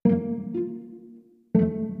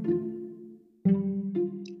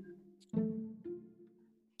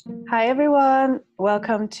Hi everyone,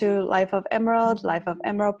 welcome to Life of Emerald. Life of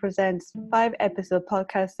Emerald presents 5-episode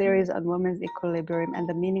podcast series on women's equilibrium and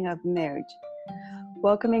the meaning of marriage.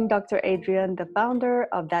 Welcoming Dr. Adrian, the founder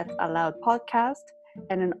of That's Allowed podcast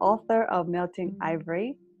and an author of Melting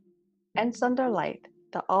Ivory, and Sunderlight,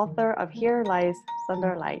 the author of Here Lies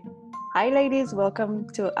Sunderlight. Hi ladies, welcome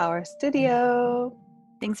to our studio.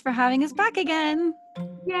 Thanks for having us back again.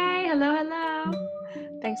 Yay, hello.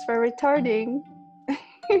 Thanks for returning.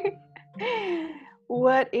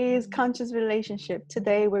 What is conscious relationship?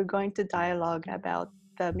 Today we're going to dialogue about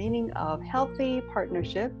the meaning of healthy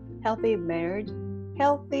partnership, healthy marriage,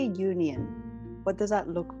 healthy union. What does that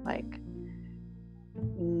look like?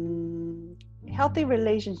 Healthy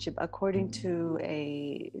relationship, according to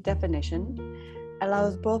a definition,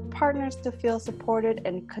 allows both partners to feel supported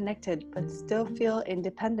and connected but still feel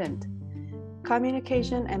independent.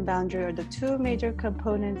 Communication and boundary are the two major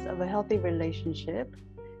components of a healthy relationship.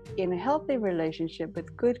 In a healthy relationship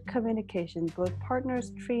with good communication, both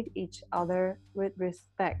partners treat each other with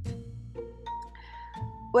respect.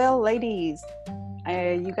 Well, ladies,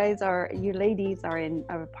 you ladies are in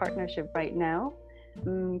a partnership right now.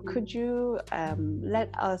 Could you let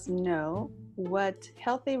us know what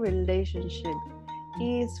healthy relationship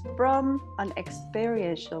is from an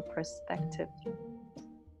experiential perspective?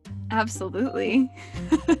 Absolutely.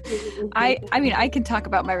 I mean, I can talk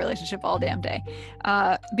about my relationship all damn day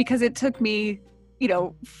because it took me,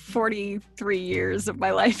 43 years of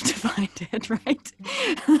my life to find it, right?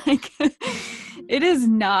 It is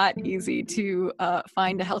not easy to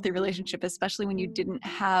find a healthy relationship, especially when you didn't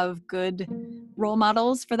have good role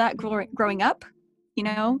models for that growing up.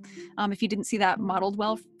 If you didn't see that modeled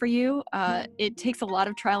well for you, it takes a lot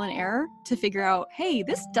of trial and error to figure out, hey,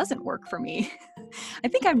 this doesn't work for me. I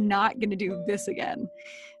think I'm not going to do this again.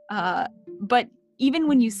 But even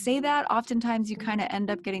when you say that, oftentimes you kind of end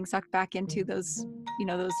up getting sucked back into those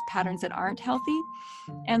patterns that aren't healthy.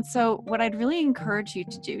 And so what I'd really encourage you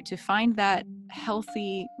to do to find that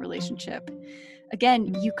healthy relationship,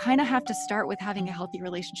 again, you kind of have to start with having a healthy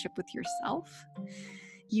relationship with yourself.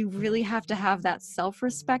 You really have to have that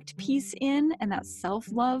self-respect piece in and that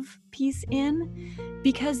self-love piece in,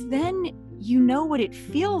 because then you know what it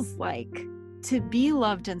feels like to be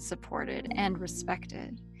loved and supported and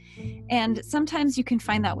respected. And sometimes you can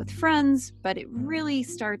find that with friends, but it really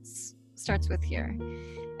starts with here.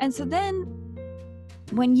 And so then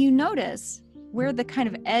when you notice where the kind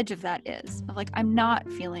of edge of that is, of like, I'm not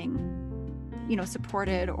feeling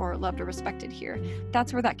supported or loved or respected here,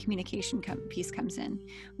 that's where that communication piece comes in,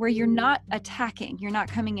 where you're not attacking, you're not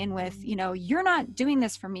coming in with, you're not doing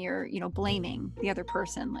this for me, or, blaming the other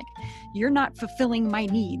person, like, you're not fulfilling my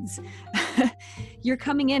needs. You're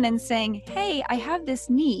coming in and saying, hey, I have this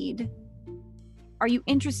need. Are you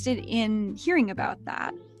interested in hearing about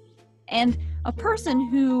that? And a person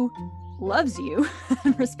who loves you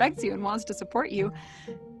and respects you and wants to support you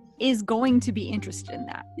is going to be interested in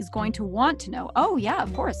that, is going to want to know, oh yeah,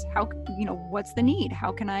 of course, how, what's the need?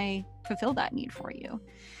 How can I fulfill that need for you?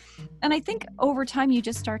 And I think over time you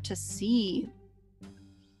just start to see,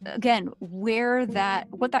 again, what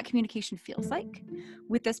that communication feels like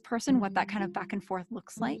with this person, what that kind of back and forth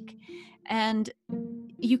looks like. And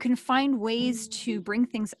you can find ways to bring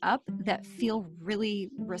things up that feel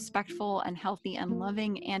really respectful and healthy and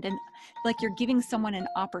loving, and like you're giving someone an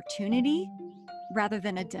opportunity rather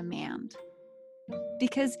than a demand.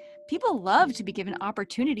 Because people love to be given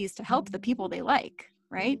opportunities to help the people they like,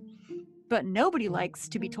 right? But nobody likes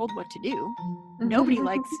to be told what to do. Nobody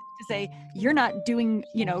likes to say, you're not doing,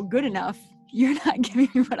 good enough. You're not giving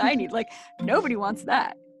me what I need. Like, nobody wants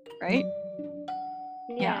that, right?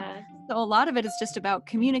 Yeah. So a lot of it is just about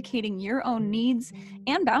communicating your own needs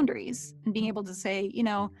and boundaries and being able to say, and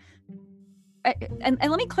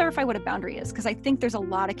let me clarify what a boundary is, because I think there's a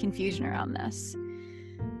lot of confusion around this.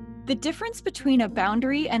 The difference between a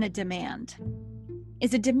boundary and a demand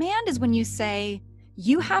is when you say,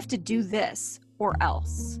 you have to do this or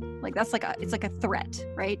else. Like, that's it's like a threat,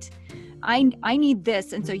 right? I need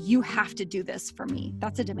this, and so you have to do this for me.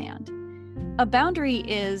 That's a demand. A boundary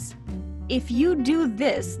is, if you do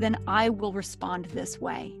this, then I will respond this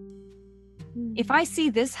way. If I see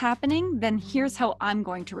this happening, then here's how I'm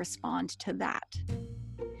going to respond to that.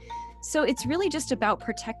 So it's really just about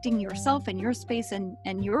protecting yourself and your space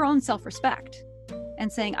and your own self-respect,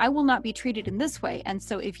 and saying, I will not be treated in this way. And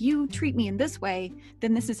so if you treat me in this way,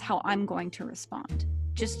 then this is how I'm going to respond.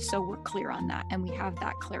 Just so we're clear on that and we have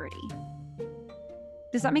that clarity.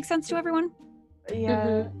 Does that make sense to everyone?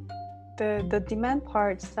 Yeah. The demand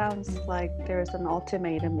part sounds like there's an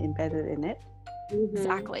ultimatum embedded in it.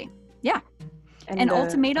 Exactly. Yeah. And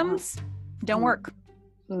ultimatums don't work.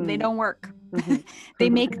 They don't work. They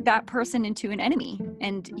make that person into an enemy,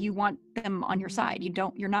 and you want them on your side.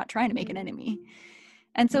 You're not trying to make an enemy.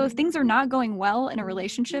 And so if things are not going well in a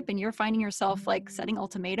relationship and you're finding yourself like setting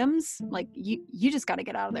ultimatums, like you just got to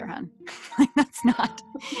get out of there, hun. Like that's not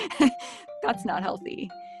healthy.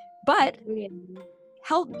 But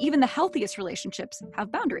even the healthiest relationships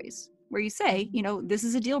have boundaries where you say, this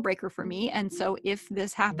is a deal breaker for me. And so if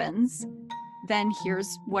this happens, then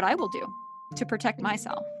here's what I will do to protect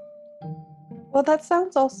myself. Well, that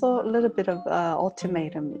sounds also a little bit of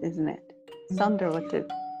ultimatum, isn't it? Sandra,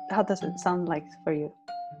 how does it sound like for you?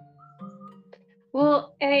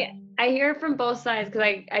 Well, I hear from both sides,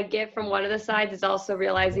 because I get from one of the sides is also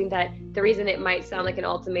realizing that the reason it might sound like an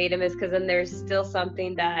ultimatum is because then there's still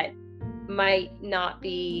something that might not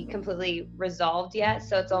be completely resolved yet.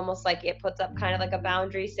 So it's almost like it puts up kind of like a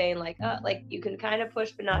boundary saying like you can kind of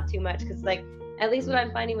push, but not too much. Because like, at least what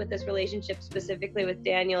I'm finding with this relationship specifically with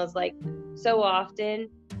Daniel is like, so often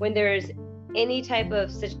when there's any type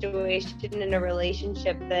of situation in a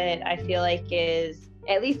relationship that I feel like is,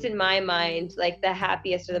 at least in my mind, like the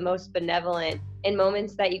happiest or the most benevolent, in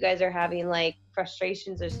moments that you guys are having like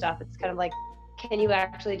frustrations or stuff, it's kind of like, can you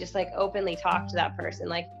actually just like openly talk to that person?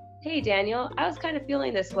 Like, hey, Daniel, I was kind of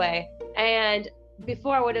feeling this way. And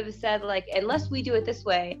before I would have said like, unless we do it this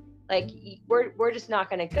way, like we're just not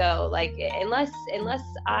going to go. Like, unless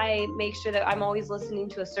I make sure that I'm always listening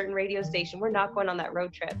to a certain radio station, we're not going on that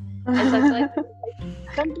road trip. And so I feel like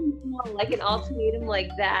something small, like an ultimatum like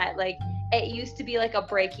that, like it used to be like a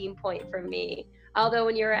breaking point for me. Although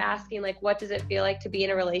when you were asking like, what does it feel like to be in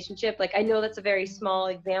a relationship? Like, I know that's a very small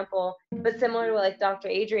example, but similar to like Dr.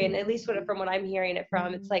 Adrian, at least from what I'm hearing it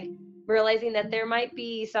from, it's like realizing that there might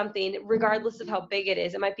be something, regardless of how big it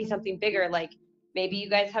is, it might be something bigger. Like maybe you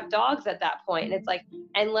guys have dogs at that point, and it's like,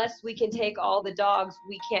 unless we can take all the dogs,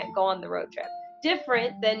 we can't go on the road trip.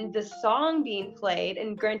 Different than the song being played,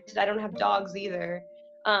 and granted, I don't have dogs either.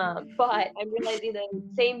 But I'm realizing that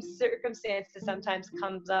same circumstances sometimes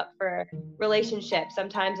comes up for relationships.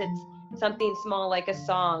 Sometimes it's something small like a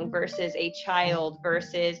song versus a child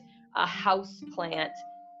versus a house plant.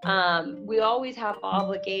 We always have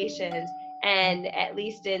obligations, and at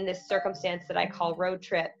least in this circumstance that I call road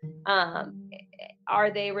trip,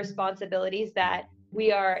 are they responsibilities that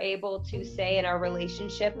we are able to say in our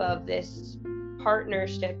relationship of this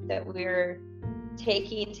partnership that we're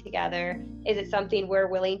taking together? Is it something we're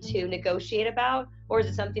willing to negotiate about, or is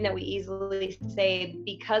it something that we easily say,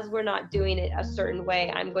 because we're not doing it a certain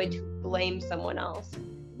way, I'm going to blame someone else?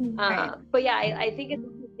 Right. But yeah, I think it's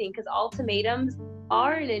interesting because ultimatums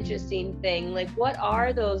are an interesting thing. Like, what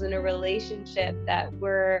are those in a relationship that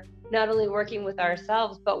we're not only working with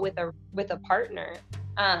ourselves but with a partner?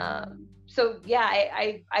 So yeah,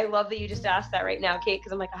 I love that you just asked that right now, Kate,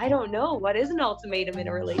 because I'm like, I don't know, what is an ultimatum in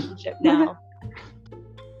a relationship now?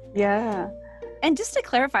 Yeah. And just to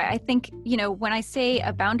clarify, I think, when I say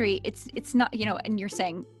a boundary, it's not, and you're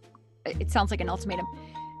saying it sounds like an ultimatum.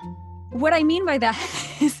 What I mean by that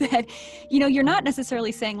is that, you're not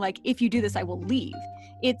necessarily saying like, if you do this, I will leave.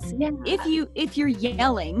 It's if you're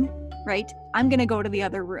yelling, right, I'm going to go to the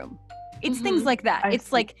other room. It's things like that.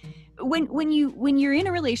 It's like when you're in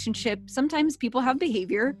a relationship, sometimes people have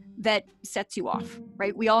behavior that sets you off,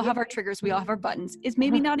 right? We all have our triggers. We all have our buttons. It's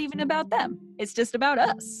maybe not even about them. It's just about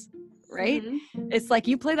us, right? It's like,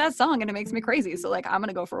 you play that song and it makes me crazy. So like, I'm going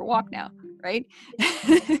to go for a walk now, right?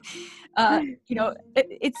 It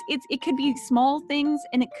could be small things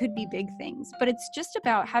and it could be big things, but it's just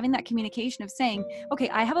about having that communication of saying, okay,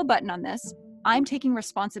 I have a button on this. I'm taking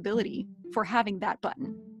responsibility for having that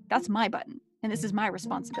button. That's my button. And this is my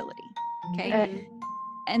responsibility. Okay.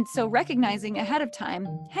 And so recognizing ahead of time,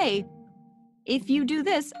 hey, if you do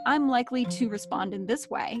this, I'm likely to respond in this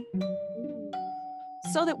way,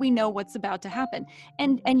 so that we know what's about to happen.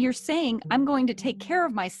 And you're saying, I'm going to take care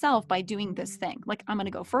of myself by doing this thing. Like, I'm going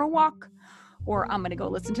to go for a walk, or I'm going to go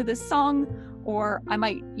listen to this song, or I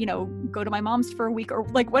might, go to my mom's for a week, or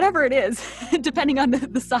like whatever it is, depending on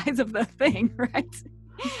the size of the thing, right?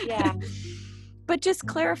 Yeah. But just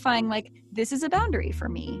clarifying, like, this is a boundary for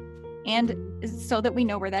me, and so that we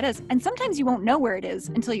know where that is. And sometimes you won't know where it is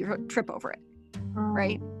until you trip over it,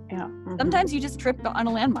 right? Yeah. Sometimes you just trip on a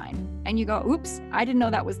landmine and you go, oops, I didn't know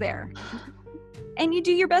that was there. And you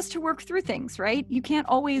do your best to work through things, right? You can't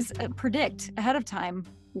always predict ahead of time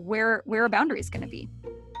where a boundary is going to be.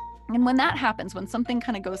 And when that happens, when something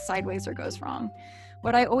kind of goes sideways or goes wrong,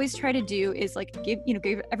 what I always try to do is like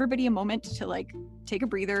give everybody a moment to like take a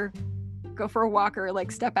breather, go for a walk, or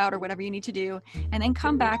like step out or whatever you need to do, and then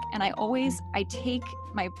come back. And I take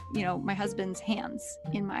my husband's hands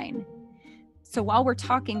in mine, So while we're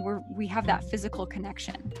talking, we have that physical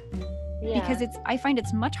connection. Yeah. Because I find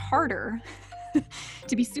it's much harder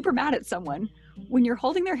to be super mad at someone when you're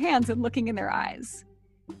holding their hands and looking in their eyes.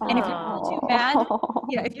 And if you're still too mad,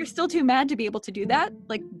 if you're still too mad to be able to do that,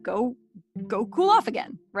 like go cool off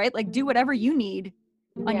again, right? Like do whatever you need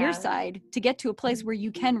on your side to get to a place where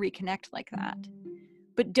you can reconnect like that.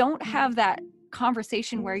 But don't have that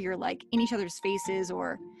conversation where you're like in each other's faces,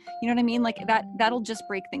 or you know what I mean? Like that'll just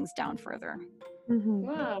break things down further. Mm-hmm.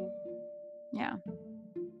 Wow. Yeah.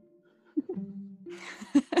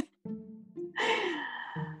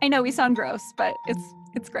 I know we sound gross, but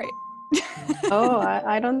it's great. Oh,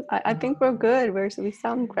 I think we're good. We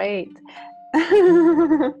sound great.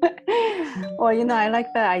 Well, I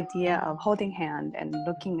like the idea of holding hand and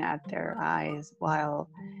looking at their eyes while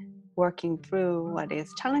working through what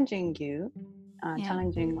is challenging you,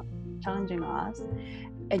 challenging us.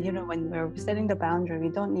 And when we're setting the boundary, we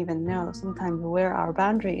don't even know sometimes where our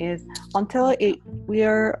boundary is until we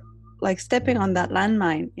are like stepping on that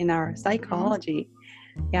landmine in our psychology.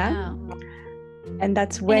 Yeah. And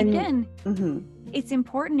that's when, and again, it's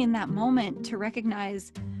important in that moment to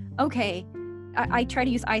recognize, okay, I try to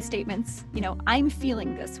use I statements, I'm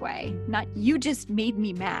feeling this way, not you just made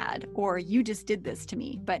me mad or you just did this to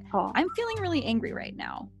me, but I'm feeling really angry right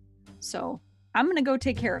now. So I'm going to go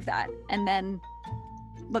take care of that. And then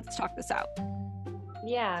let's talk this out.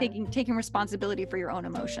 Yeah. Taking responsibility for your own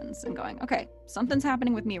emotions and going, okay, something's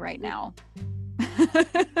happening with me right now.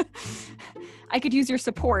 I could use your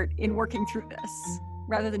support in working through this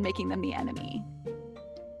rather than making them the enemy.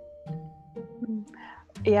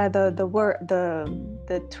 Yeah, the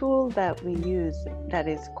tool that we use that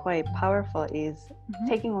is quite powerful is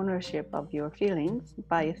taking ownership of your feelings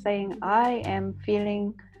by saying, I am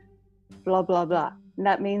feeling blah, blah, blah. And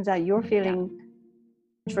that means that you're feeling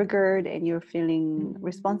triggered and you're feeling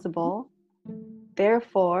responsible.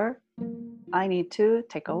 Therefore, I need to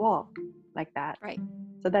take a walk, like that. Right.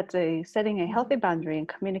 So that's setting a healthy boundary and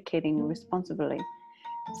communicating responsibly.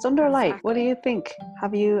 Sunderlight, what do you think?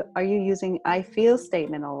 Are you using I feel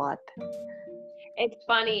statement a lot? It's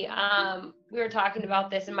funny. We were talking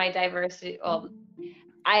about this in my diversity. Well,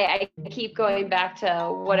 I keep going back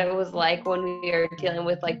to what it was like when we were dealing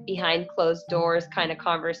with like behind closed doors kind of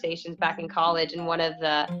conversations back in college. And one of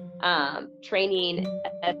the training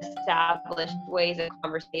established ways of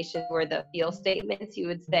conversation were the feel statements. You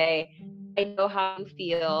would say, I know how you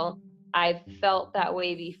feel. I've felt that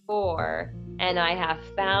way before, and I have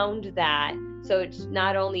found that. So it's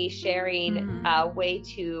not only sharing a way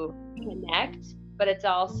to connect, but it's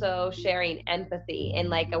also sharing empathy in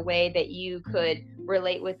like a way that you could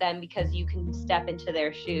relate with them because you can step into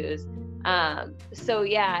their shoes. So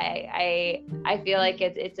yeah, I feel like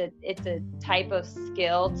it's a type of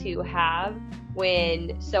skill to have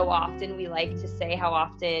when so often we like to say how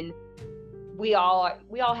often we all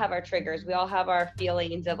have our triggers. We all have our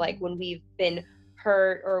feelings of like when we've been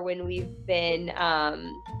hurt or when we've been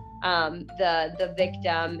the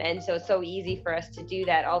victim, and so it's so easy for us to do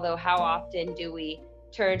that. Although how often do we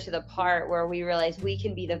turn to the part where we realize we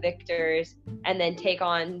can be the victors and then take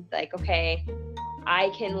on like, okay,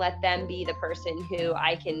 I can let them be the person who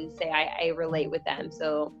I can say I relate with them.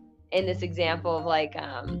 So in this example of like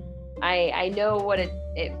I know what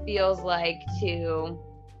it feels like to,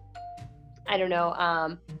 I don't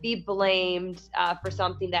know, be blamed for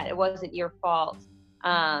something that it wasn't your fault.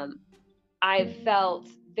 I've felt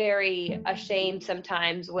very ashamed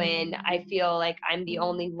sometimes when I feel like I'm the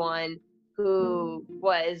only one who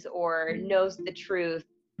was or knows the truth.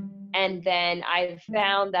 And then I've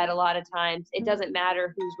found that a lot of times it doesn't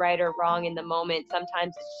matter who's right or wrong in the moment.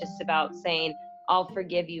 Sometimes it's just about saying, I'll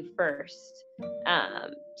forgive you first.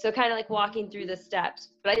 So kind of like walking through the steps.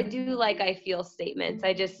 But I do like I feel statements.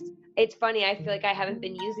 It's funny, I feel like I haven't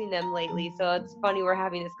been using them lately. So it's funny we're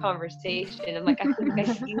having this conversation. I'm like, I feel like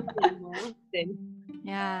I should use them more often.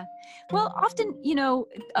 Yeah. Well, often,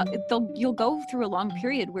 you'll go through a long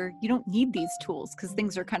period where you don't need these tools because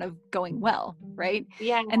things are kind of going well, right?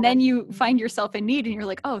 Yeah. And then you find yourself in need and you're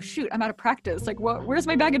like, oh, shoot, I'm out of practice. Like, where's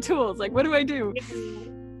my bag of tools? Like, what do I do?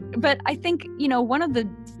 But I think, one of the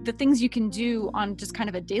things you can do on just kind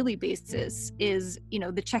of a daily basis is,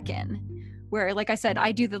 the check-in. Where, like I said,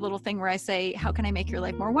 I do the little thing where I say, how can I make your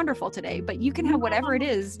life more wonderful today? But you can have whatever it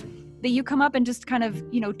is that you come up and just kind of,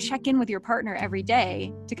 check in with your partner every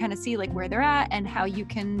day to kind of see like where they're at and how you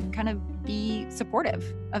can kind of be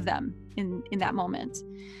supportive of them in that moment.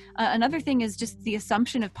 Another thing is just the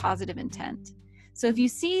assumption of positive intent. So if you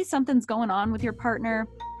see something's going on with your partner,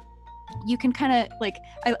 you can kind of like,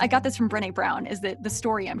 I got this from Brené Brown, is that the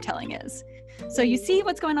story I'm telling is. So you see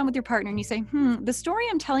what's going on with your partner and you say, the story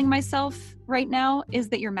I'm telling myself right now is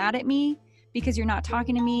that you're mad at me because you're not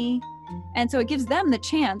talking to me. And so it gives them the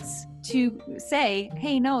chance to say,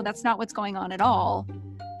 hey, no, that's not what's going on at all.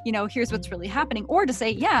 You know, here's what's really happening. Or to say,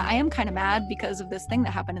 yeah, I am kind of mad because of this thing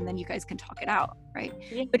that happened. And then you guys can talk it out, right?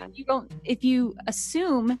 Yeah. But if you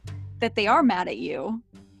assume that they are mad at you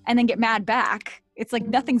and then get mad back, it's like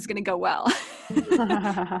nothing's going to go well.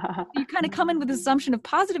 You kind of come in with the assumption of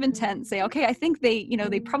positive intent and say, okay, I think they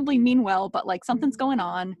probably mean well, but like something's going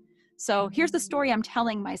on. So here's the story I'm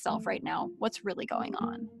telling myself right now. What's really going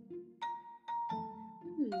on?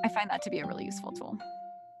 I find that to be a really useful tool.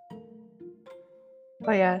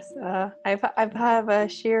 Oh yes, I've had a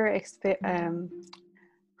sheer experience.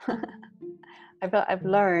 I've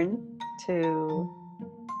learned to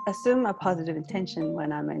assume a positive intention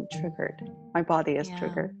when I'm triggered. My body is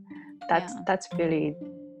triggered. That's really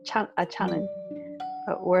a challenge,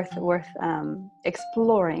 but worth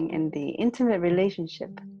exploring in the intimate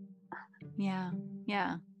relationship. Yeah.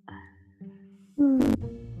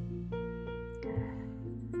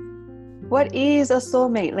 What is a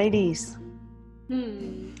soulmate, ladies?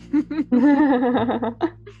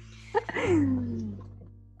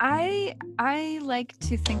 I like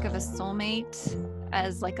to think of a soulmate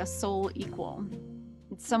as like a soul equal.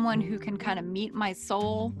 It's someone who can kind of meet my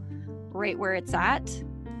soul right where it's at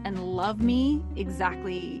and love me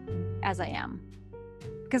exactly as I am.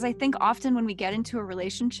 Because I think often when we get into a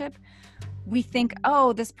relationship, we think,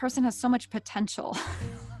 oh, this person has so much potential.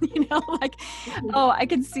 You know, like, oh, I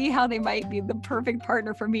can see how they might be the perfect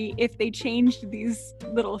partner for me if they changed these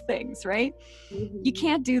little things, right? Mm-hmm. You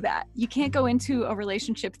can't do that. You can't go into a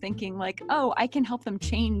relationship thinking like, oh, I can help them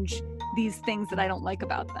change these things that I don't like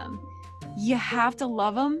about them. You have to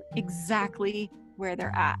love them exactly where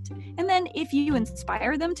they're at. And then if you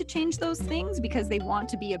inspire them to change those things because they want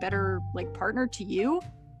to be a better like partner to you,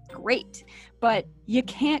 great. But you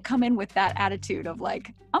can't come in with that attitude of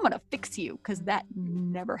like, I'm going to fix you, because that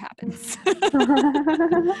never happens.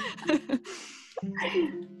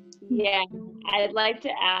 Yeah, I'd like to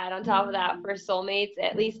add on top of that for soulmates,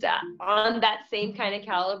 at least on that same kind of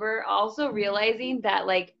caliber, also realizing that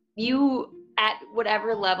like you at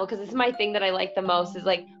whatever level, because this is my thing that I like the most, is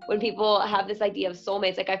like when people have this idea of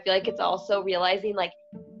soulmates, like I feel like it's also realizing like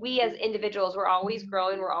we as individuals, we're always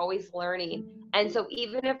growing, we're always learning. And so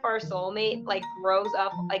even if our soulmate like grows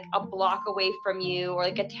up like a block away from you or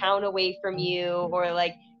like a town away from you or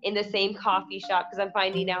like in the same coffee shop, because I'm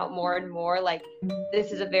finding out more and more like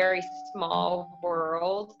this is a very small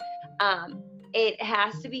world, it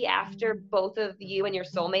has to be after both of you and your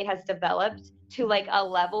soulmate has developed to like a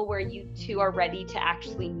level where you two are ready to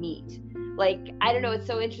actually meet. Like, I don't know, it's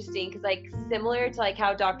so interesting because like similar to like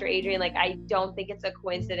how Dr. Adrian, like I don't think it's a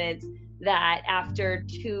coincidence that after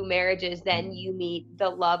 2 marriages, then you meet the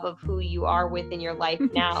love of who you are within your life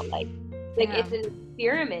now. Like it's an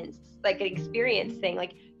experiment, like an experience thing.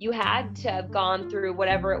 Like you had to have gone through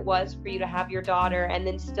whatever it was for you to have your daughter and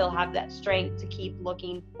then still have that strength to keep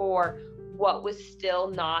looking for what was still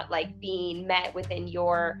not like being met within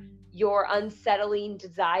your unsettling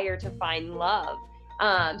desire to find love.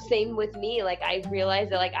 Same with me. Like I realized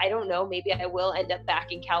that like I don't know, maybe I will end up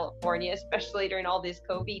back in California, especially during all these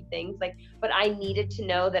COVID things, like, but I needed to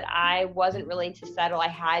know that I wasn't willing to settle. I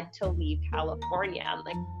had to leave California,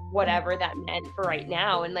 like whatever that meant for right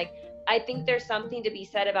now. And like I think there's something to be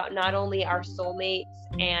said about not only our soulmates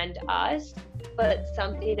and us, but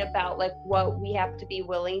something about like what we have to be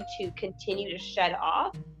willing to continue to shed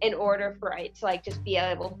off in order for it to like just be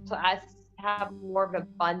able to us have more of an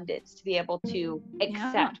abundance to be able to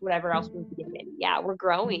accept whatever else we're given. Yeah, we're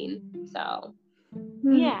growing. So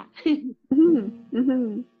yeah.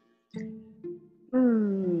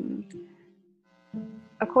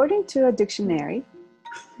 According to a dictionary,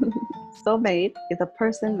 soulmate is a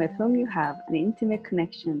person with whom you have an intimate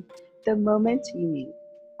connection the moment you meet.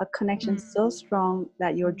 A connection so strong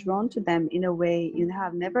that you're drawn to them in a way you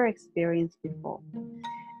have never experienced before.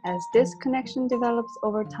 As this connection develops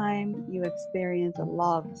over time, you experience a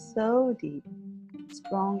love so deep,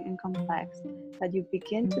 strong, and complex that you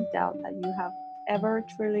begin to doubt that you have ever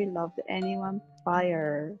truly loved anyone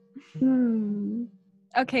prior.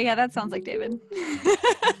 Okay, yeah, that sounds like David.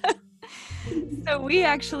 So we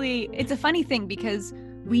actually, it's a funny thing because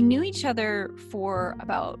we knew each other for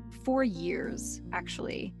about 4 years,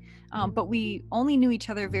 actually. But we only knew each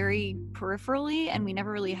other very peripherally and we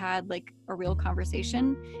never really had like a real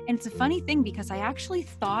conversation. And it's a funny thing because I actually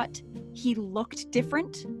thought he looked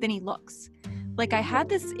different than he looks. like I had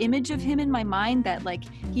this image of him in my mind that like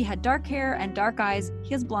he had dark hair and dark eyes. He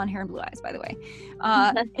has blonde hair and blue eyes, by the way.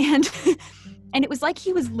 And and it was like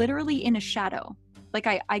he was literally in a shadow. Like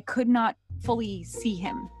I could not fully see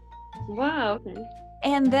him. Wow. Okay.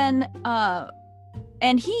 And then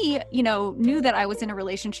and he, you know, knew that I was in a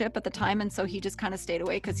relationship at the time, and so he just kind of stayed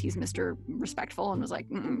away because he's Mr. Respectful and was like,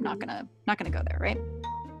 not gonna go there, right?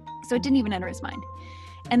 So it didn't even enter his mind.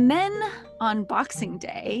 And then on Boxing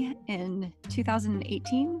Day in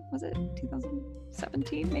 2018, was it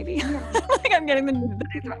 2017 maybe? I think I'm getting the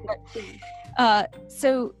days wrong.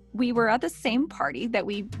 So we were at the same party that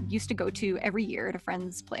we used to go to every year at a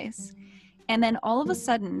friend's place. And then all of a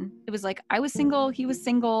sudden, it was like I was single, he was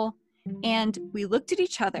single, and we looked at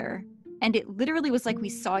each other, and it literally was like we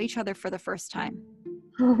saw each other for the first time.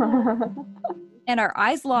 And our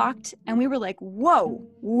eyes locked, and we were like, whoa,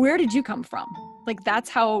 where did you come from? Like that's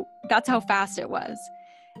how fast it was.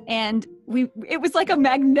 And it was like a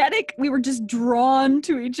magnetic, we were just drawn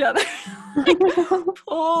to each other, like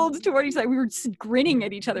pulled toward each other. We were just grinning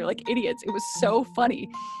at each other like idiots. It was so funny.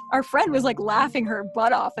 Our friend was like laughing her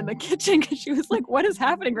butt off in the kitchen because she was like, what is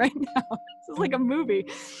happening right now? This is like a movie.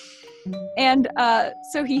 And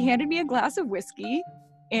so he handed me a glass of whiskey,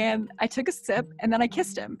 and I took a sip, and then I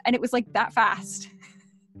kissed him, and it was like that fast.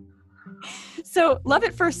 So love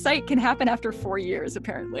at first sight can happen after 4 years,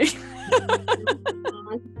 apparently.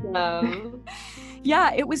 Awesome.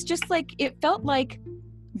 Yeah, it was just like, it felt like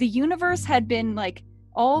the universe had been like,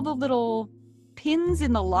 all the little pins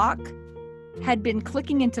in the lock had been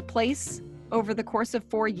clicking into place over the course of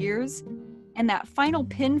 4 years. And that final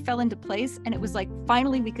pin fell into place, and it was like,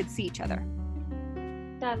 finally we could see each other.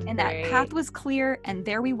 That's and great. That path was clear, and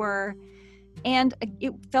there we were. And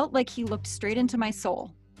it felt like he looked straight into my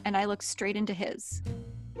soul, and I looked straight into his.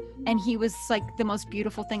 And he was like the most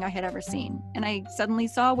beautiful thing I had ever seen. And I suddenly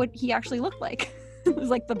saw what he actually looked like. It was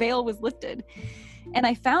like the veil was lifted. And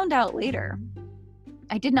I found out later,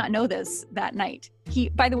 I did not know this that night. He,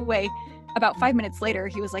 by the way, about 5 minutes later,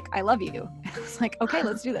 he was like, I love you. I was like, okay,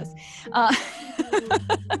 let's do this.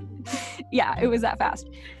 Yeah, it was that fast.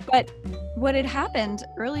 But what had happened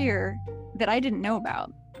earlier that I didn't know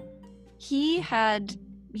about, he had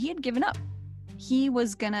given up. He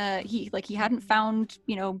hadn't found,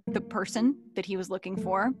 you know, the person that he was looking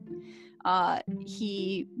for.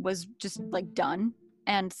 He was just like done.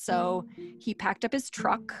 And so he packed up his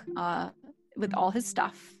truck with all his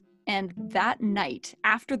stuff. And that night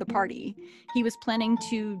after the party, he was planning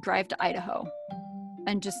to drive to Idaho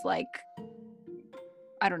and just like,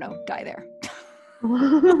 I don't know, die there.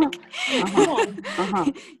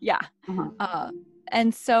 Yeah.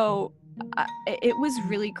 And so it was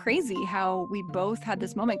really crazy how we both had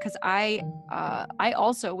this moment, because I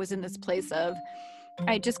also was in this place of,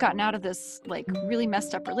 I had just gotten out of this like really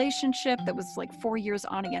messed up relationship that was like 4 years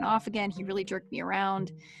on again, off again. He really jerked me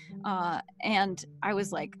around. And I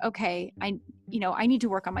was like, okay, I need to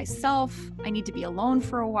work on myself. I need to be alone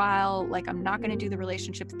for a while. Like, I'm not going to do the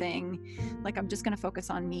relationship thing. Like, I'm just going to focus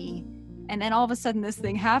on me. And then all of a sudden this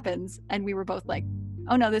thing happens, and we were both like,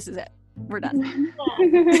 oh no, this is it. We're done.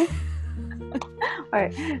 All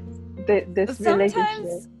right. This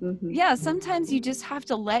relationship. Yeah, sometimes you just have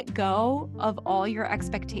to let go of all your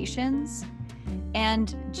expectations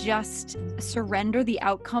and just surrender the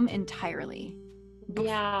outcome entirely.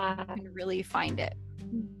 Yeah. You can really find it.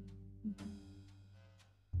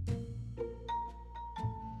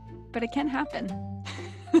 But it can happen.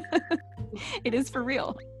 It is for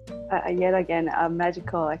real. Yet again, a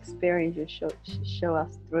magical experience you show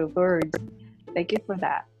us through words. Thank you for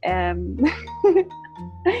that.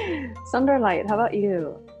 Sunderlight, how about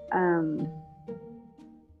you?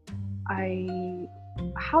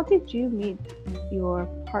 How did you meet your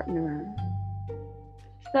partner?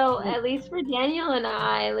 So at least for Daniel and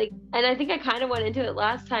I, and I think I kind of went into it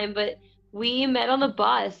last time, but we met on the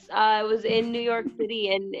bus. I was in New York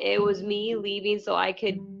City, and it was me leaving so I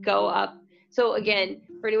could go up. So again,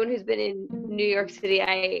 for anyone who's been in New York City,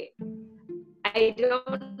 I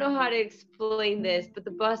don't know how to explain this, but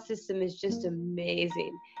the bus system is just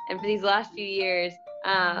amazing. And for these last few years,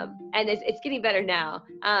 and it's getting better now,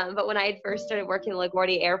 but when I had first started working at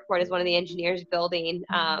LaGuardia Airport as one of the engineers building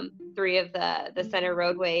 3 of the center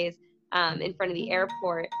roadways in front of the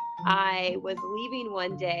airport, I was leaving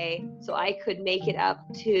one day so I could make it up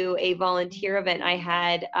to a volunteer event I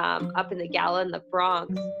had up in the Gala in the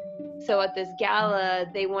Bronx. So at this gala,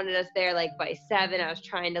 they wanted us there by 7. I was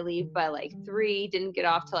trying to leave by 3, didn't get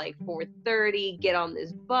off till 4:30, get on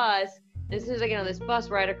this bus. And as soon as I get on this bus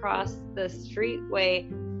right across the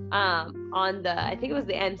streetway on I think it was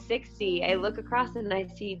the M60, I look across and I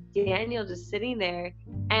see Daniel just sitting there.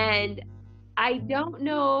 And I don't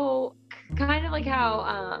know, kind of like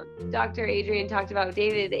how Dr. Adrian talked about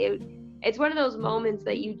David. It's one of those moments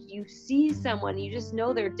that you see someone, you just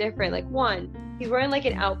know they're different. Like, one, he's wearing like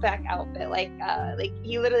an Outback outfit, like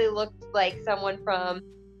he literally looked like someone from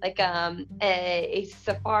like a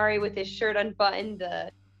safari with his shirt unbuttoned,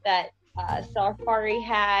 that safari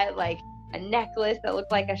hat, like a necklace that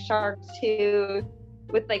looked like a shark's tooth,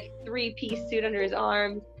 with like 3-piece suit under his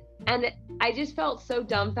arms. And I just felt so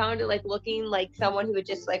dumbfounded, like looking like someone who had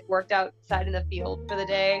just like worked outside in the field for the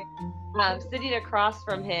day, sitting across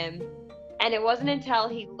from him. And it wasn't until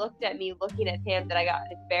he looked at me looking at him that I got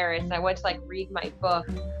embarrassed. I went to like read my book.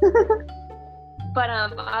 But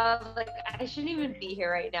I was like, I shouldn't even be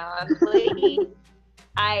here right now. I'm late.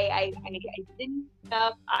 I didn't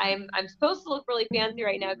up. I'm supposed to look really fancy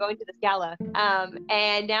right now going to this gala.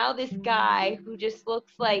 And now this guy who just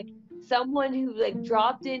looks like someone who like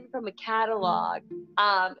dropped in from a catalog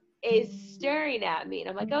is staring at me. And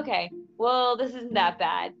I'm like, okay, well, this isn't that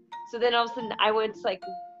bad. So then all of a sudden I went to like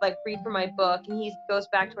read from my book, and he goes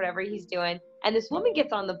back to whatever he's doing. And this woman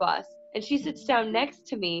gets on the bus and she sits down next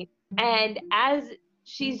to me. And as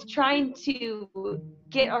she's trying to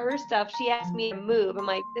get her stuff, she asked me to move. I'm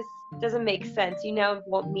like, this doesn't make sense. You now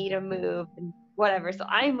want me to move and whatever. So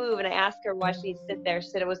I move and I ask her why she sit there. She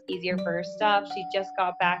said it was easier for her stuff. She just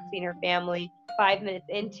got back seeing her family. 5 minutes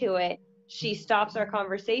into it, she stops our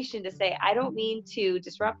conversation to say, I don't mean to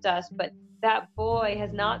disrupt us, but that boy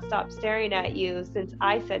has not stopped staring at you since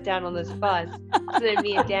I sat down on this bus. So then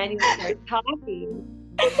me and Daniel start talking.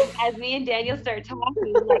 As me and Daniel start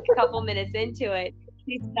talking, like a couple minutes into it,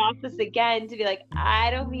 she stops us again to be like, I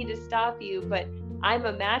don't mean to stop you, but I'm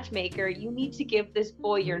a matchmaker. You need to give this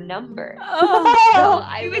boy your number. Oh, so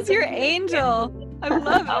he was your angel. I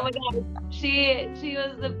love it. Oh my God. She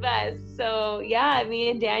was the best. So yeah, me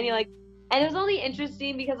and Daniel, like, and it was only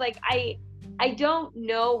interesting because like I don't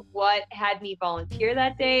know what had me volunteer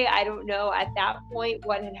that day. I don't know at that point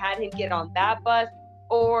what had him get on that bus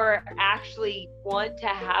or actually want to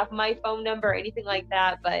have my phone number or anything like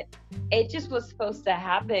that, but it just was supposed to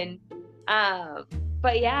happen.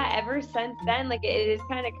 But yeah, ever since then, like, it is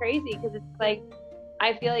kind of crazy because it's like,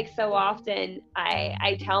 I feel like so often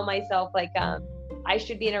I tell myself like, I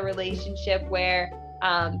should be in a relationship where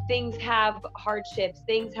things have hardships,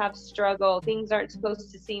 things have struggle, things aren't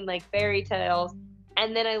supposed to seem like fairy tales.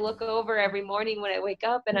 And then I look over every morning when I wake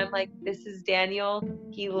up and I'm like, this is Daniel.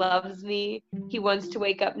 He loves me. He wants to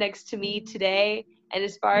wake up next to me today. And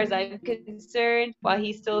as far as I'm concerned, while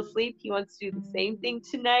he's still asleep, he wants to do the same thing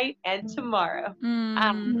tonight and tomorrow.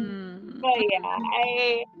 But yeah,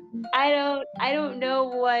 I don't know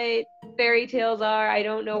what fairy tales are. I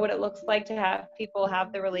don't know what it looks like to have people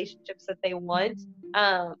have the relationships that they want.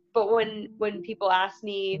 But when people ask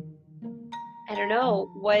me, I don't know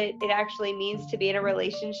what it actually means to be in a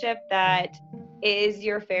relationship that is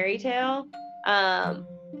your fairy tale.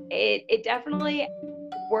 It definitely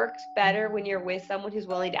works better when you're with someone who's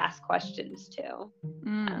willing to ask questions too.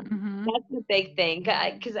 That's the big thing,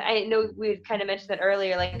 because I know we kind of mentioned that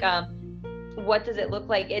earlier. Like, what does it look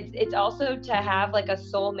like? It's also to have like a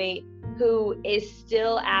soulmate who is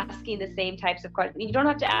still asking the same types of questions. You don't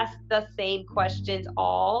have to ask the same questions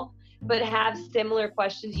all, but have similar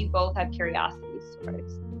questions you both have curiosities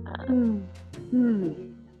towards.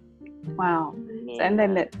 Wow. So, and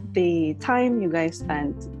then the time you guys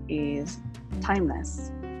spent is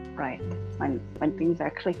timeless, right? When things are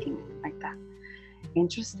clicking like that.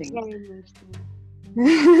 Interesting.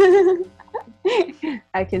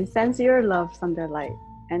 I can sense your love, Sunderlight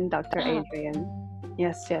and Dr. Adrian.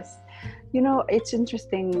 Yes. You know, it's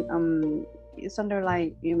interesting.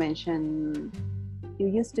 Sunderlight, you mentioned you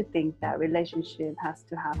used to think that relationship has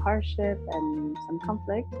to have hardship and some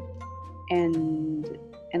conflict, and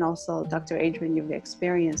also Dr. Adrian, you've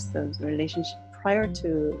experienced those relationships prior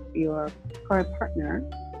to your current partner.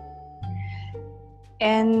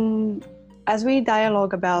 And as we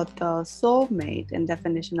dialogue about the soulmate and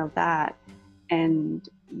definition of that, and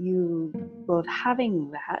you both having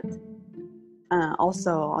that,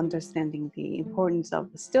 also understanding the importance of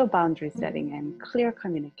still boundary setting and clear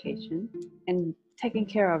communication and taking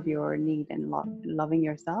care of your need and loving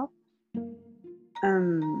yourself.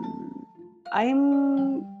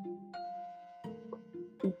 I'm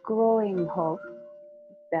growing hope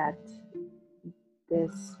that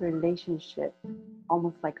this relationship,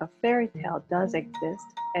 almost like a fairy tale, does exist,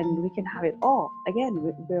 and we can have it all. Again,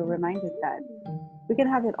 we're reminded that we can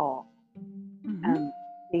have it all.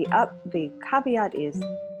 The caveat is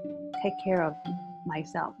take care of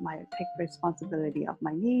myself, take responsibility of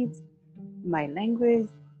my needs, my language,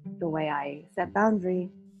 the way I set boundary,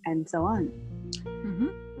 and so on.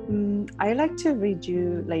 I like to read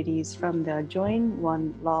you, ladies, from the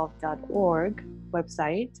joinonelove.org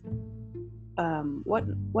website.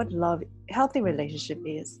 What love, healthy relationship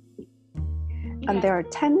is. And there are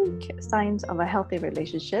 10 signs of a healthy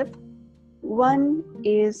relationship. One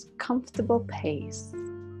is comfortable pace.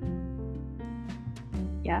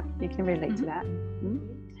 Yeah, you can relate to that.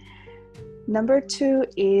 Number 2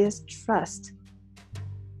 is trust.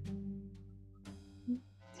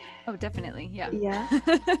 Oh, definitely. Yeah. Yeah.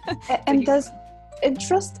 And trust,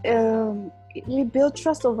 you build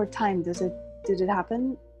trust over time. Did it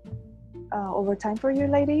happen over time for you,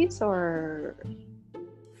 ladies, or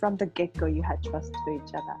from the get-go you had trust to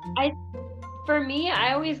each other? For me,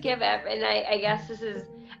 I always give, and I guess this is,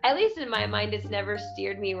 at least in my mind, it's never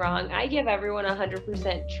steered me wrong. I give everyone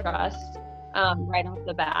 100% trust right off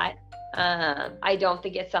the bat. I don't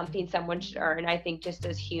think it's something someone should earn. I think just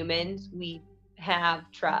as humans, we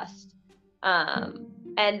have trust.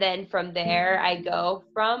 And then from there, I go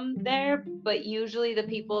from there. But usually the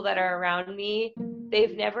people that are around me,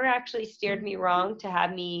 they've never actually steered me wrong to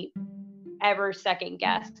have me ever second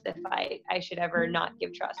guess if I should ever not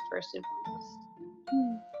give trust first and foremost.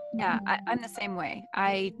 Yeah, I'm the same way.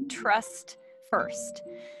 I trust first.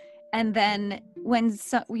 And then when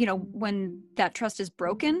that trust is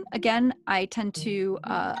broken, again, I tend to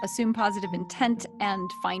assume positive intent and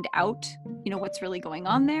find out, what's really going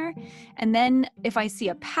on there. And then if I see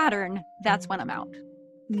a pattern, that's when I'm out.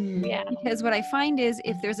 Yeah. Because what I find is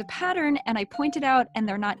if there's a pattern and I point it out and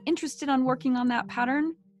they're not interested on working on that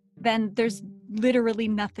pattern, then there's literally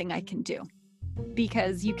nothing I can do.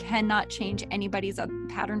 Because you cannot change anybody's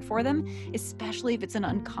pattern for them, especially if it's an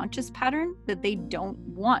unconscious pattern that they don't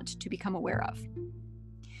want to become aware of.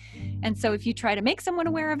 And so if you try to make someone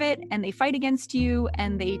aware of it and they fight against you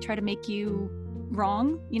and they try to make you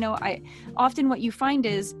wrong, often what you find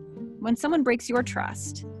is when someone breaks your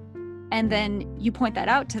trust and then you point that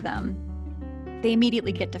out to them, they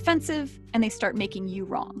immediately get defensive and they start making you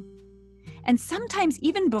wrong. And sometimes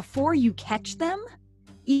even before you catch them,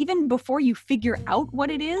 even before you figure out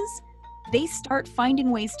what it is, they start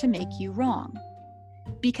finding ways to make you wrong.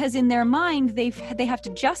 Because in their mind, they have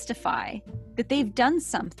to justify that they've done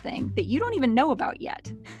something that you don't even know about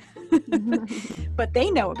yet. But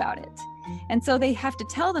they know about it. And so they have to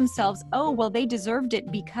tell themselves, oh, well, they deserved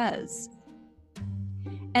it because.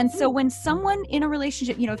 And so when someone in a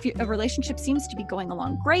relationship, if a relationship seems to be going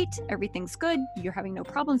along great, everything's good, you're having no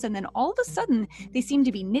problems, and then all of a sudden they seem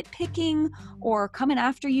to be nitpicking or coming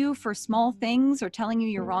after you for small things or telling you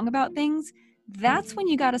you're wrong about things, that's when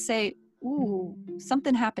you got to say, ooh,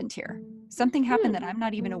 something happened here. Something happened that I'm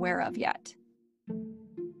not even aware of yet.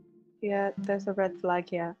 Yeah, there's a red flag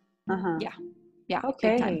here. Yeah.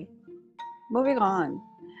 Okay. Moving on.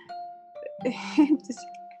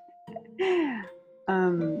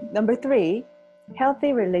 Number 3,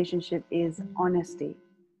 healthy relationship is honesty.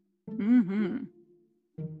 Mm-hmm.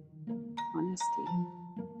 Honesty.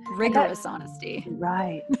 Rigorous honesty.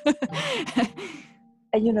 Right.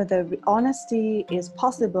 And the honesty is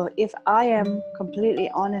possible if I am completely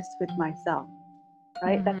honest with myself,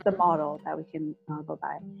 right? Mm-hmm. That's the model that we can go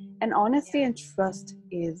by. And honesty and trust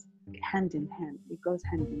is hand in hand. It goes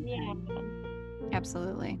hand in hand.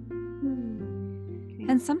 Absolutely.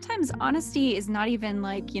 And sometimes honesty is not even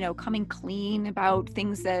like, coming clean about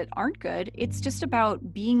things that aren't good. It's just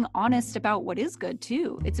about being honest about what is good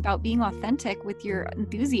too. It's about being authentic with your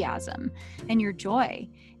enthusiasm and your joy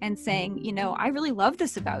and saying, I really love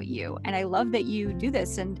this about you. And I love that you do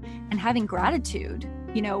this and having gratitude,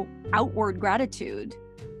 outward gratitude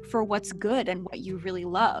for what's good and what you really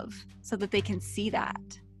love so that they can see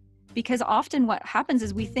that. Because often what happens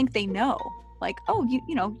is we think they know. Like, oh, you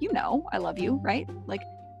know, I love you, right? Like,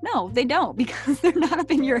 no, they don't, because they're not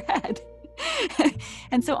up in your head.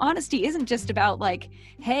 And so honesty isn't just about like,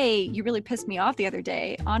 hey, you really pissed me off the other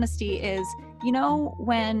day. Honesty is,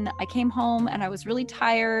 when I came home and I was really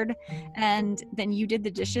tired and then you did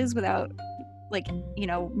the dishes without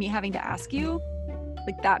me having to ask you,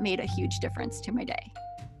 like that made a huge difference to my day.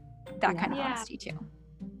 That kind of honesty too.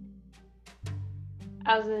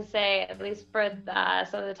 I was gonna say, at least for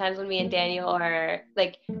some of the times when me and Daniel are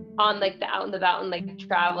like on like the out and about and like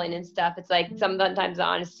traveling and stuff, it's like sometimes the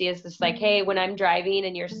honesty is just like, hey, when I'm driving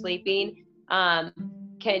and you're sleeping,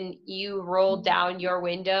 can you roll down your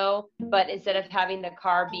window? But instead of having the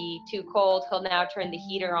car be too cold, he'll now turn the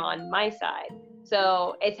heater on my side.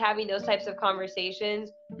 So it's having those types of conversations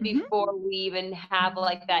before we even have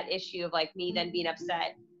like that issue of like me then being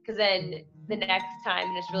upset. Because then the next time,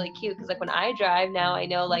 and it's really cute because like when I drive now, I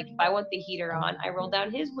know like if I want the heater on, I roll down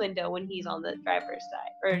his window when he's on the driver's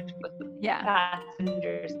side or with the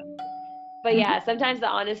passenger side. But yeah, sometimes the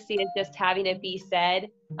honesty is just having it be said,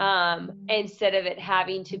 instead of it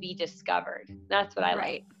having to be discovered. That's what I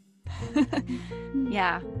like.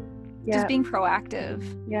 Yeah. Yeah. Just being proactive.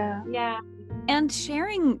 Yeah. Yeah. And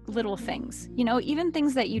sharing little things, you know, even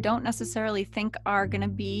things that you don't necessarily think are going to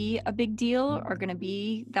be a big deal or going to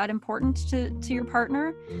be that important to your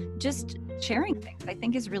partner. Just sharing things, I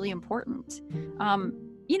think, is really important.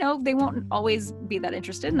 You know, they won't always be that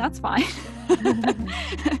interested, and that's fine.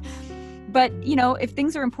 But, you know, if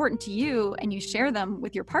things are important to you and you share them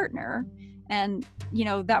with your partner, and, you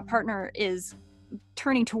know, that partner is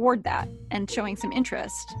turning toward that and showing some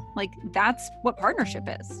interest, like, that's what partnership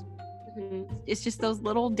is. Mm-hmm. It's just those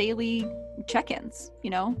little daily check-ins,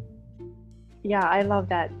 you know? Yeah, I love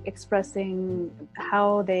that, expressing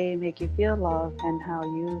how they make you feel loved and how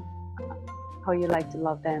you like to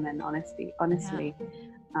love them, and honestly,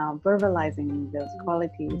 verbalizing those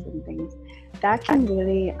qualities and things that can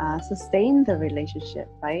really sustain the relationship,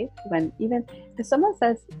 right? When even if someone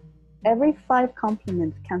says every 5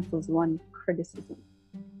 compliments cancels 1 criticism.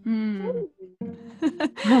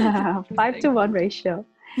 5 to 1 ratio.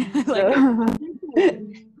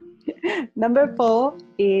 Number 4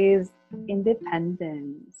 is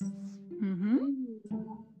independence.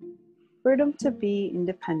 Freedom to be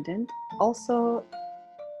independent, also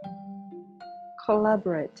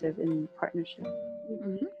collaborative in partnership.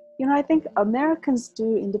 You know, I think Americans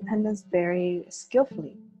do independence very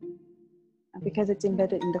skillfully because it's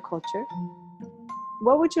embedded in the culture.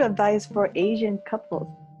 What would you advise for Asian couples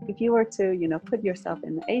if you were to, you know, put yourself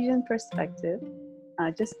in the Asian perspective,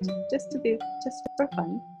 just for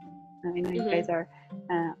fun? I know you guys are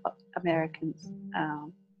Americans,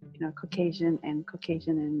 you know, Caucasian and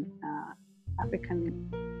African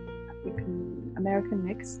American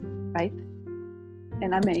mix, right?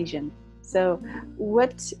 And I'm Asian. So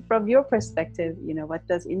what, from your perspective, you know, what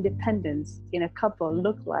does independence in a couple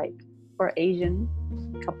look like for Asian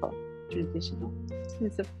couple, traditional?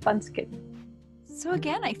 It's a fun skit. So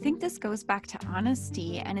again, I think this goes back to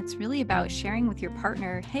honesty, and it's really about sharing with your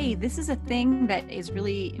partner, hey, this is a thing that is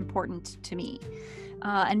really important to me,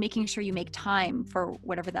 and making sure you make time for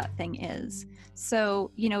whatever that thing is.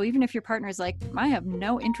 So, you know, even if your partner is like, I have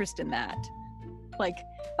no interest in that, like,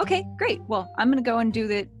 okay, great. Well, I'm going to go and do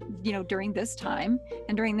that, you know, during this time,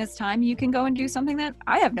 and during this time, you can go and do something that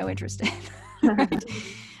I have no interest in. Right?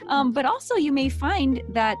 But also you may find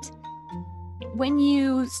that when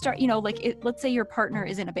you start, you know, like, let's say your partner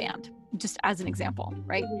is in a band, just as an example,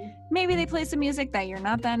 right? Maybe they play some music that you're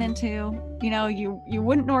not that into, you know, you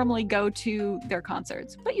wouldn't normally go to their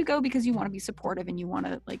concerts, but you go because you want to be supportive and you want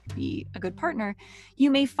to, like, be a good partner. You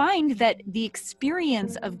may find that the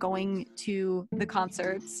experience of going to the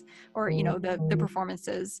concerts or, you know, the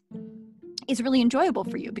performances is really enjoyable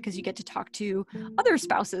for you because you get to talk to other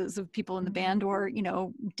spouses of people in the band, or, you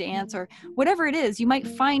know, dance or whatever it is. You might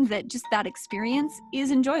find that just that experience is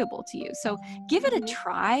enjoyable to you. So give it a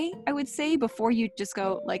try, I would say, before you just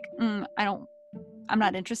go like, I'm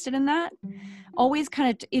not interested in that. Always kind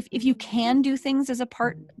of, if you can do things as a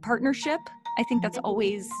partnership, I think that's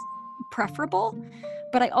always preferable.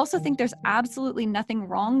 But I also think there's absolutely nothing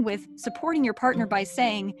wrong with supporting your partner by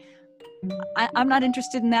saying, I'm not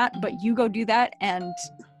interested in that, but you go do that and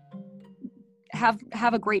have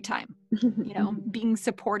a great time. You know, being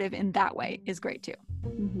supportive in that way is great too.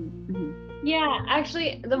 Yeah,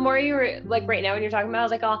 actually, the more you were, like, right now when you're talking about, I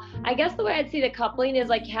was like, oh, I guess the way I'd see the coupling is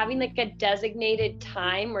like having like a designated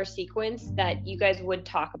time or sequence that you guys would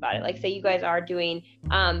talk about it. Like, say you guys are doing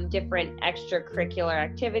different extracurricular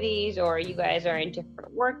activities, or you guys are in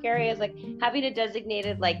different work areas, like having a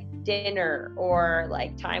designated like dinner or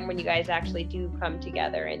like time when you guys actually do come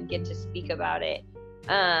together and get to speak about it.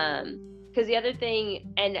 Because the other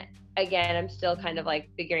thing, and again, I'm still kind of like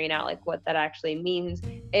figuring out like what that actually means,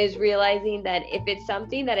 is realizing that if it's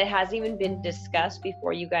something that it hasn't even been discussed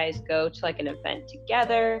before you guys go to like an event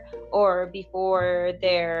together, or before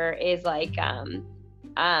there is like a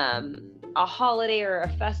holiday or a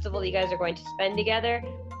festival that you guys are going to spend together,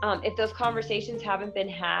 if those conversations haven't been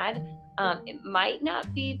had, it might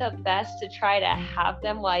not be the best to try to have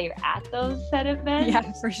them while you're at those said events.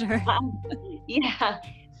 Yeah, for sure. Yeah.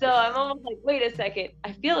 So I'm almost like, wait a second,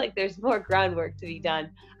 I feel like there's more groundwork to be done.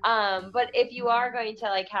 But if you are going to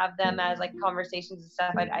like have them as like conversations and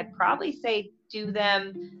stuff, I'd probably say do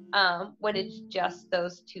them when it's just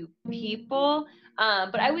those two people.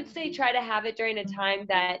 But I would say try to have it during a time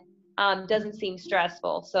that doesn't seem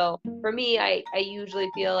stressful. So for me, I usually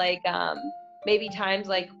feel like maybe times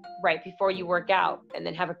like right before you work out, and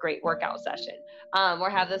then have a great workout session, or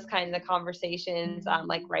have those kinds of conversations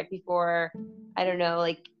like right before, I don't know,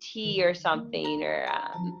 like tea or something, or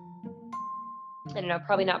I don't know,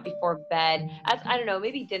 probably not before bed. I don't know,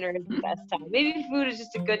 maybe dinner is the best time. Maybe food is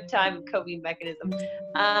just a good time coping mechanism.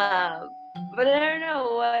 But I don't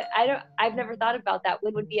know. I've never thought about that.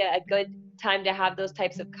 When would be a good time to have those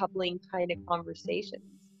types of coupling kind of conversations?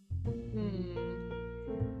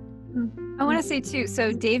 I want to say too,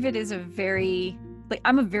 so David is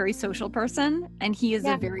I'm a very social person, and he is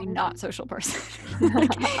a very not social person.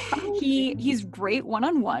 He's great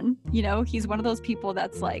one-on-one, he's one of those people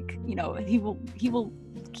that's like, he will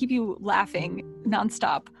keep you laughing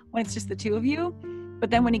nonstop when it's just the two of you. But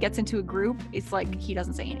then when he gets into a group, it's like he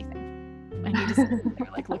doesn't say anything, and he just sits there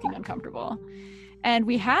like looking uncomfortable. And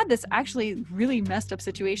we had this actually really messed up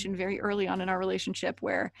situation very early on in our relationship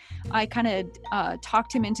where I kind of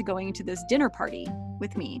talked him into going to this dinner party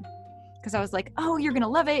with me. Because I was like, oh, you're going to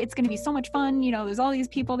love it. It's going to be so much fun. There's all these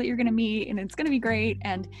people that you're going to meet, and it's going to be great.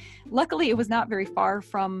 And luckily, it was not very far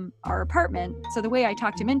from our apartment. So the way I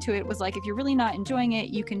talked him into it was like, if you're really not enjoying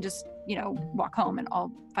it, you can just, walk home, and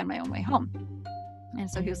I'll find my own way home. And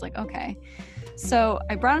so he was like, okay. So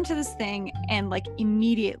I brought him to this thing, and like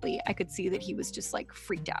immediately I could see that he was just like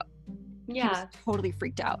freaked out. Yeah. He was totally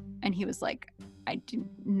freaked out. And he was like, I do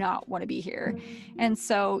not want to be here. And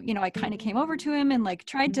so, I kind of came over to him and like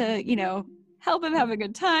tried to, help him have a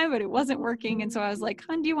good time, but it wasn't working. And so I was like,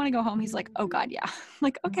 hon, do you want to go home? He's like, oh God, yeah. I'm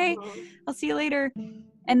like, okay, I'll see you later.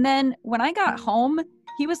 And then when I got home,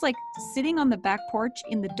 he was like sitting on the back porch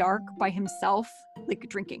in the dark by himself, like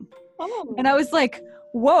drinking. Oh. And I was like,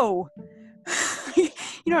 whoa.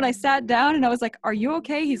 And I sat down and I was like, are you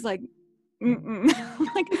okay? He's like,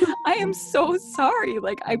 like, I am so sorry.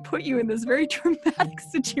 Like, I put you in this very traumatic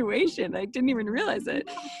situation. I didn't even realize it.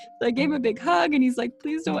 So I gave him a big hug, and he's like,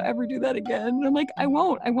 please don't ever do that again. And I'm like, I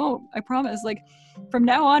won't, I promise. Like, from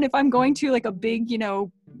now on, if I'm going to like a big,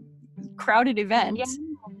 crowded event,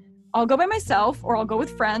 I'll go by myself or I'll go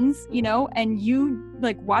with friends, and you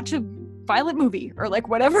like watch a violent movie or like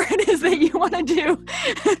whatever it is that you want to do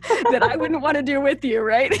that I wouldn't want to do with you.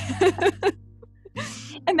 Right.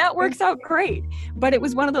 And that works out great. But it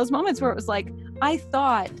was one of those moments where it was like, I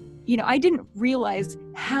thought, I didn't realize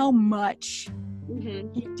how much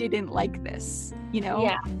he didn't like this,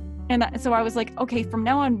 Yeah. And so I was like, okay, from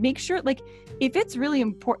now on, make sure, like, if it's really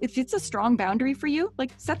important, if it's a strong boundary for you,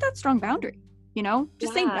 like, set that strong boundary,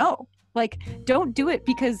 just say no. Like, don't do it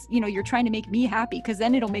because, you're trying to make me happy, because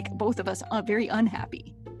then it'll make both of us very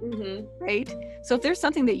unhappy. Right? So if there's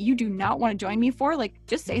something that you do not want to join me for, like,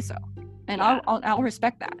 just say so. And I'll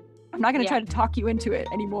respect that. I'm not going to try to talk you into it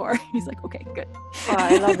anymore. He's like, okay, good. Oh,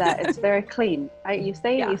 I love that. It's very clean. You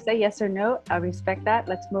say yes or no. I respect that.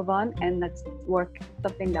 Let's move on and let's work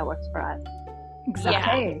something that works for us.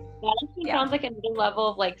 Exactly. Yeah. That actually sounds like another level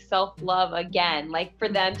of like self-love again, like for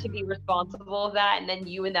them to be responsible of that, and then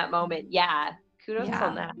you in that moment. Yeah. Kudos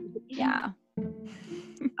on that. Yeah.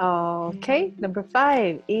 Okay. Number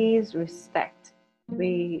 5 is respect.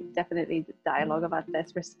 We definitely dialogue about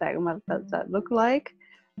this respect. What does that look like?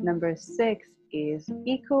 Number 6 is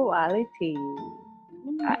equality.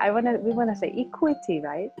 We want to say equity,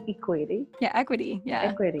 right? Equity. Yeah, equity. Yeah.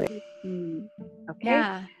 Equity. Okay.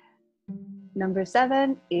 Yeah. Number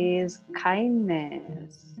 7 is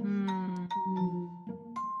kindness.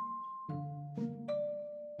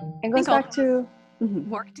 And goes back to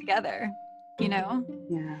work together, Yeah.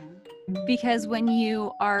 Because when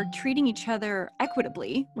you are treating each other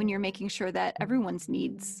equitably, when you're making sure that everyone's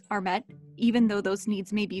needs are met, even though those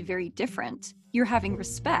needs may be very different, you're having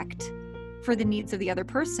respect for the needs of the other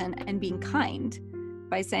person and being kind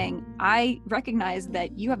by saying, I recognize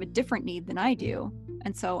that you have a different need than I do.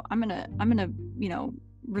 And so I'm gonna,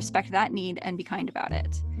 respect that need and be kind about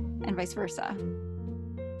it, and vice versa.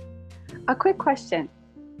 A quick question.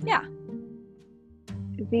 Yeah.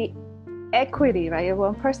 The equity, right?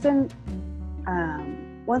 One person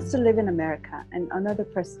wants to live in America and another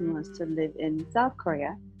person wants to live in South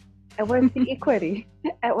Korea. And where's the equity?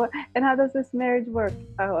 And how does this marriage work?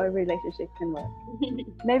 Or a relationship can work?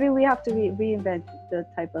 Maybe we have to reinvent the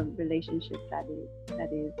type of relationship that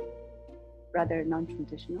is rather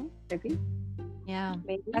non-traditional, maybe. Yeah,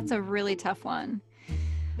 that's a really tough one.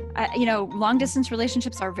 Long distance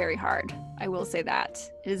relationships are very hard. I will say that.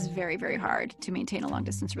 It is very, very hard to maintain a long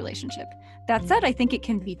distance relationship. That said, I think it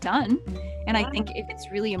can be done. And I think if it's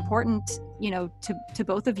really important, to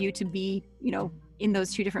both of you to be, in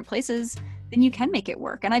those two different places, then you can make it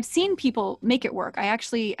work. And I've seen people make it work. I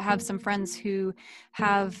actually have some friends who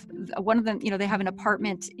have, one of them, they have an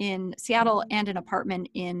apartment in Seattle and an apartment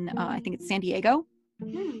in, I think it's San Diego.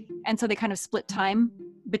 And so they kind of split time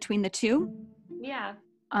between the two. Yeah.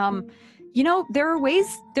 There are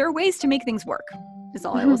ways to make things work, is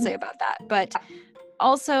all I will say about that. But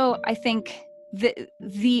also, I think,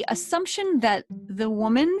 the assumption that the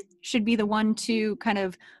woman should be the one to kind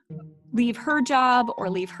of leave her job or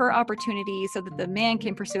leave her opportunity so that the man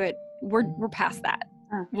can pursue it, we're past that.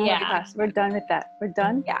 We're done with that. We're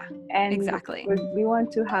done. Yeah, And exactly. we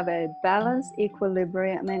want to have a balance,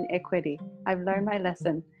 equilibrium, and equity. I've learned my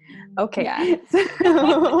lesson. Okay. Yeah.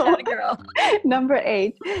 So, Girl. number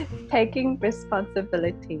 8, taking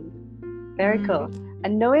responsibility. Very Mm. cool.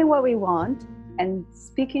 And knowing what we want and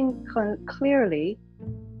speaking clearly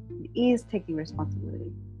is taking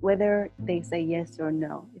responsibility. Whether they say yes or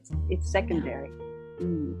no, it's secondary.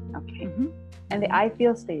 Okay. Mm-hmm. And the I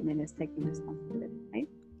feel statement is taking responsibility, right?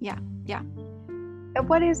 Yeah.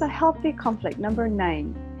 What is a healthy conflict? Number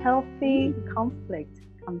 9, healthy conflict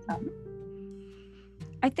comes up.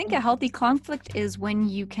 I think a healthy conflict is when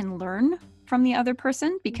you can learn from the other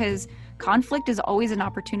person, because conflict is always an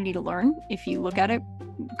opportunity to learn if you look at it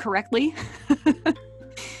correctly.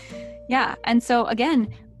 Yeah. And so again,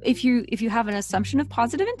 if you have an assumption of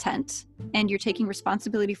positive intent and you're taking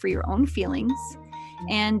responsibility for your own feelings,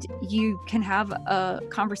 and you can have a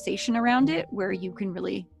conversation around it where you can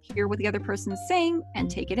really hear what the other person is saying and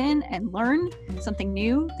take it in and learn something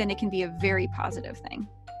new, then it can be a very positive thing.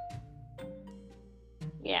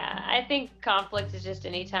 Yeah, I think conflict is just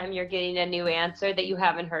anytime you're getting a new answer that you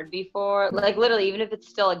haven't heard before. Like literally, even if it's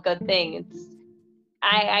still a good thing,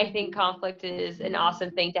 I think conflict is an awesome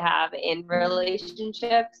thing to have in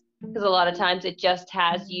relationships, because a lot of times it just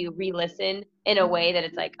has you re-listen in a way that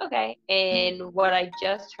it's like, okay, and what I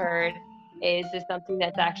just heard, is this something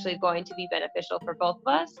that's actually going to be beneficial for both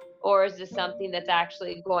of us, or is this something that's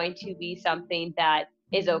actually going to be something that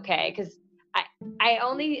is okay? Because I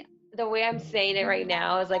only, the way I'm saying it right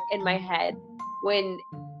now is like in my head, when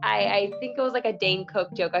I think it was like a Dane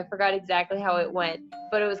Cook joke. I forgot exactly how it went,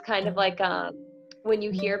 but it was kind of like when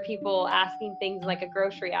you hear people asking things in like a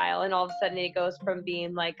grocery aisle, and all of a sudden it goes from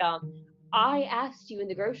being like, I asked you in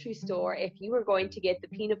the grocery store if you were going to get the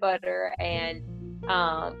peanut butter and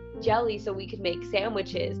jelly so we could make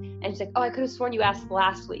sandwiches, and it's like, oh, I could have sworn you asked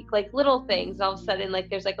last week. Like little things, all of a sudden like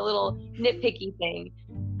there's like a little nitpicky thing.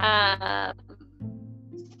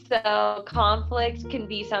 So conflict can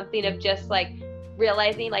be something of just like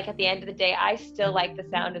realizing, like at the end of the day, I still like the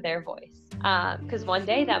sound of their voice, because one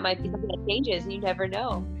day that might be something that changes and you never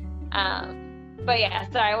know. But yeah,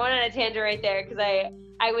 sorry, I went on a tangent right there, because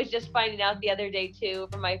I was just finding out the other day too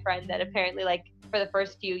from my friend that apparently like for the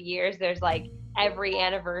first few years there's like every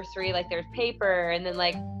anniversary, like there's paper, and then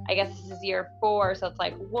like I guess this is year 4, so it's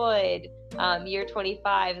like wood. Year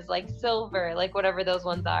 25 is like silver, like whatever those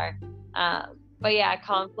ones are. But yeah,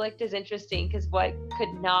 conflict is interesting, because what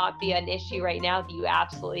could not be an issue right now that you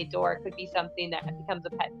absolutely adore could be something that becomes a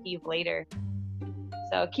pet peeve later.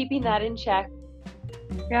 So keeping that in check.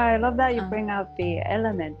 Yeah, I love that you bring out the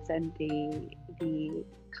elements and the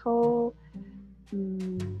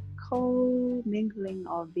co-mingling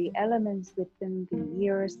of the elements within the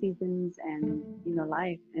year, seasons, and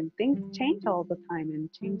life. And things change all the time,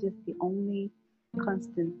 and change is the only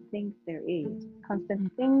constant thing there is.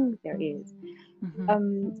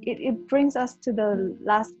 Mm-hmm. It brings us to the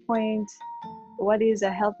last point. What is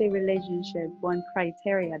a healthy relationship? One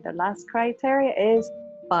criteria. The last criteria is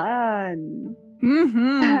fun.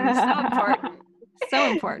 Mm-hmm. So important.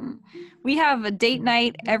 So important. We have a date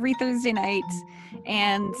night every Thursday night,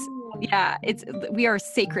 and yeah, we are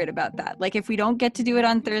sacred about that. Like if we don't get to do it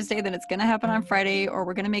on Thursday, then it's going to happen on Friday, or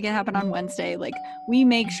we're going to make it happen on Wednesday. Like we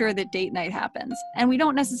make sure that date night happens, and we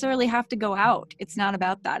don't necessarily have to go out. It's not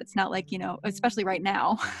about that. It's not like, especially right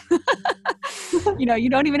now, you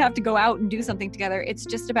don't even have to go out and do something together. It's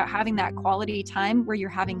just about having that quality time where you're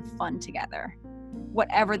having fun together,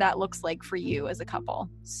 whatever that looks like for you as a couple.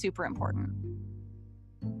 Super important.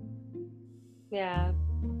 Yeah.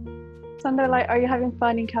 Sandra, are you having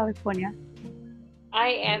fun in California? I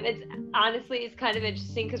am. It's kind of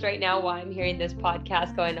interesting, because right now while I'm hearing this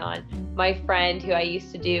podcast going on, my friend who I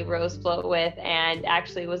used to do Rose Float with, and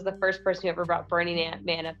actually was the first person who ever brought Burning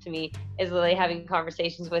Man up to me, is literally having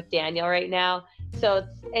conversations with Daniel right now. So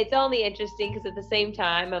it's only interesting because at the same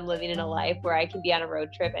time I'm living in a life where I can be on a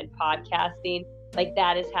road trip and podcasting. Like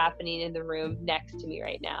that is happening in the room next to me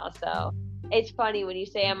right now. So it's funny when you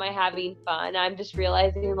say, am I having fun? I'm just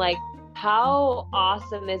realizing like how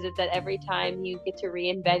awesome is it that every time you get to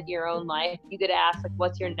reinvent your own life, you get to ask like,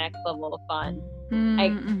 what's your next level of fun?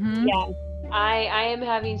 Mm-hmm. I am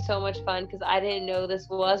having so much fun, because I didn't know this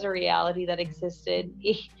was a reality that existed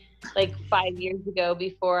like 5 years ago,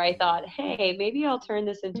 before I thought, hey, maybe I'll turn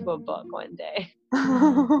this into a book one day.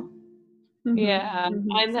 Yeah.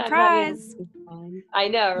 I'm Surprise. having fun. I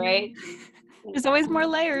know, right? There's always more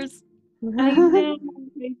layers. I know.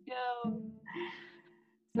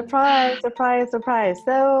 Surprise, surprise, surprise.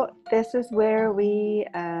 So this is where we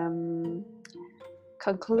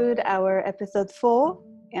conclude our episode 4.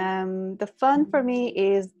 The fun for me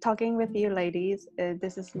is talking with you ladies.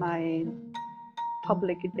 This is my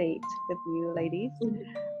public date with you ladies.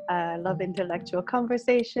 I love intellectual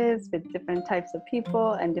conversations with different types of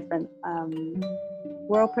people and different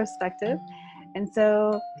world perspective. And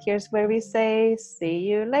so here's where we say, see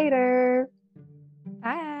you later.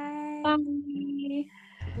 Bye. Bye.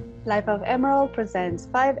 Life of Emerald presents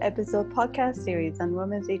 5-episode podcast series on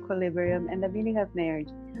women's equilibrium and the meaning of marriage,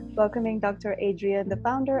 welcoming Dr. Adrian, the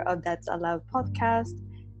founder of That's Allowed podcast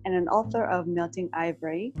and an author of Melting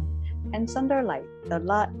Ivory, and Sunder Light, the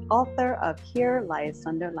author of Here Lies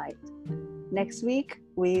Sunder Light. Next week,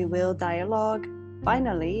 we will dialogue,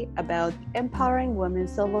 finally, about empowering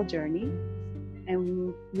women's solo journey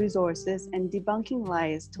and resources and debunking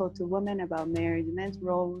lies told to women about marriage, men's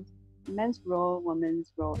role, women's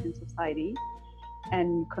role in society,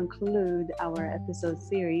 and conclude our episode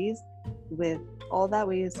series with all that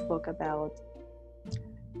we spoke about.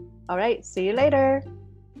 All right, see you later.